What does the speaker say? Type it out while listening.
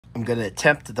I'm going to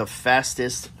attempt the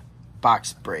fastest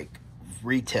box break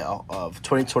retail of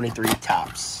 2023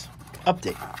 Topps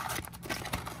update.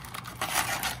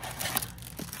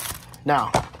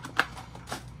 Now,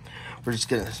 we're just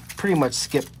going to pretty much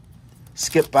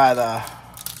skip by the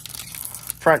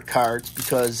front cards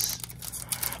because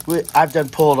I've done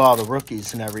pulled all the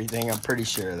rookies and everything. I'm pretty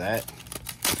sure of that.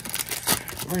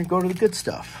 We're going to go to the good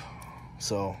stuff.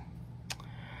 So,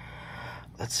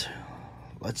 let's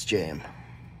jam.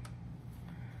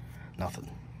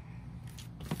 Nothing.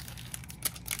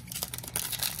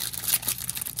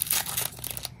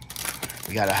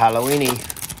 We got a Halloweeny.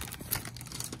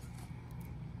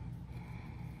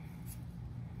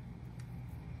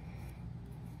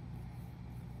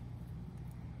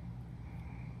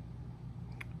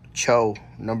 Cho,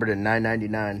 numbered to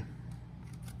 999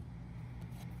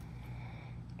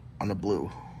 on the blue.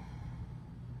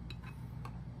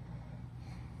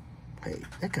 Hey,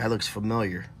 that guy looks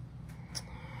familiar.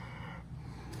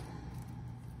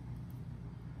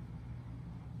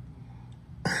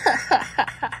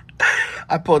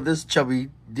 I pulled this chubby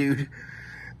dude.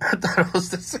 I thought it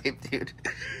was the same dude.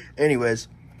 Anyways.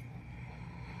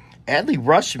 Adley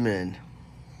Rutschman.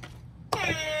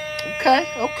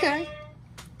 Okay.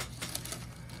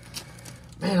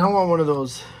 Man, I want one of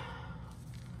those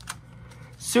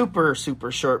super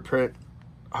short print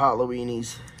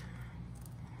Halloweenies.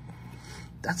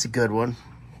 That's a good one.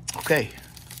 Okay.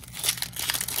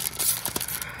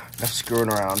 Enough screwing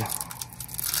around.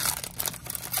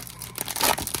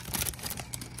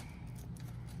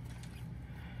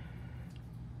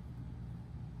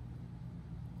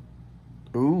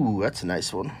 Ooh, that's a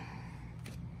nice one.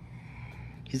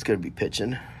 He's going to be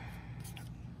pitching.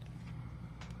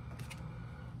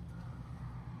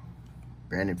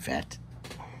 Brandon Fat.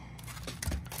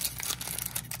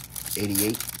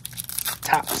 88.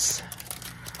 Topps.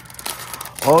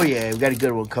 Oh, yeah, we got a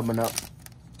good one coming up.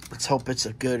 Let's hope it's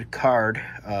a good card.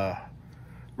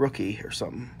 Rookie or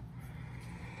something.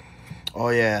 Oh,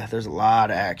 yeah, there's a lot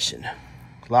of action.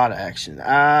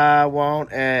 I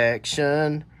want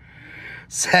action.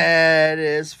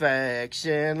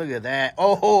 Satisfaction. Look at that.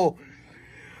 Oh,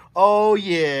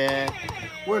 yeah.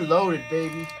 We're loaded,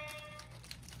 baby.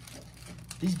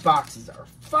 These boxes are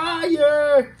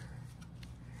fire.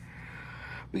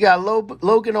 We got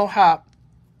Logan O'Hop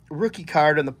rookie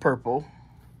card in the purple.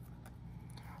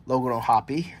 Logan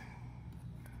O'Hoppy.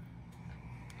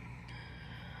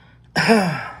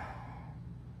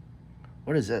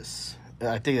 What is this?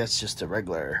 I think that's just a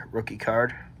regular rookie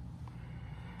card.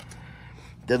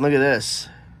 Then look at this.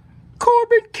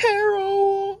 Corbin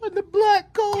Carroll in the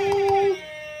black gold.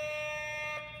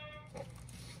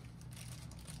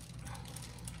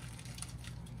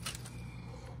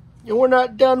 And we're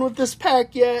not done with this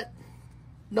pack yet.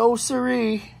 No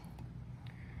siree.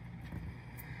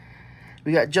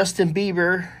 We got Justin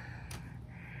Bieber.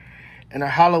 And our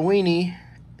Halloweeny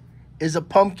is a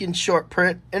pumpkin short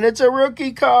print. And it's a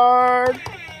rookie card.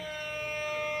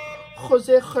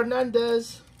 Jose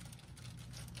Hernandez.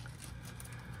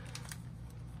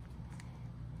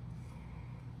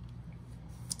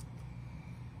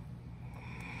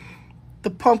 The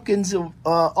pumpkins,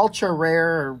 ultra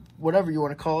rare, or whatever you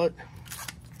want to call it.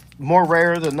 More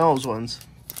rare than those ones.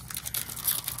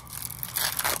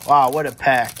 Wow, what a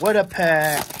pack. What a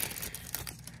pack.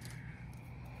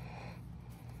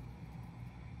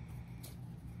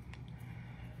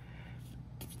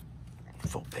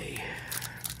 Full pay.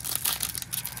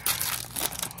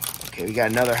 Okay, we got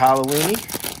another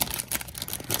Halloweeny.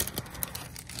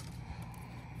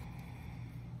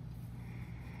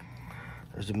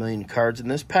 There's a million cards in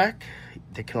this pack.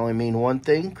 They can only mean one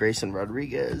thing. Grayson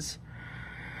Rodriguez.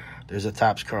 There's a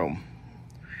Topps Chrome.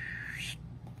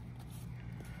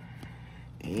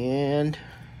 And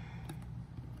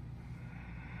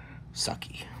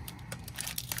Sucky.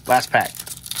 Last pack.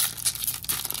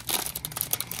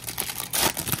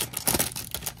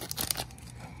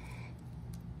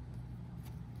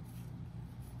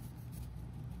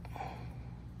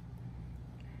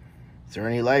 Is there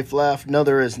any life left? No,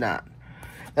 there is not.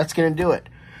 That's going to do it.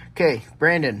 Okay,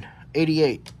 Brandon,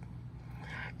 88.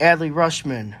 Adley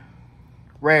Rutschman,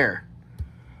 rare.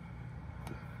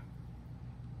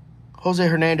 Jose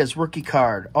Hernandez, rookie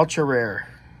card, ultra rare.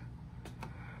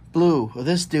 Blue,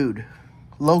 this dude.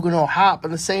 Logan O'Hop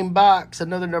in the same box,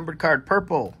 another numbered card,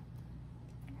 purple.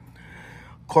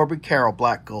 Corbin Carroll,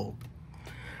 black gold.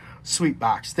 Sweet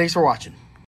box. Thanks for watching.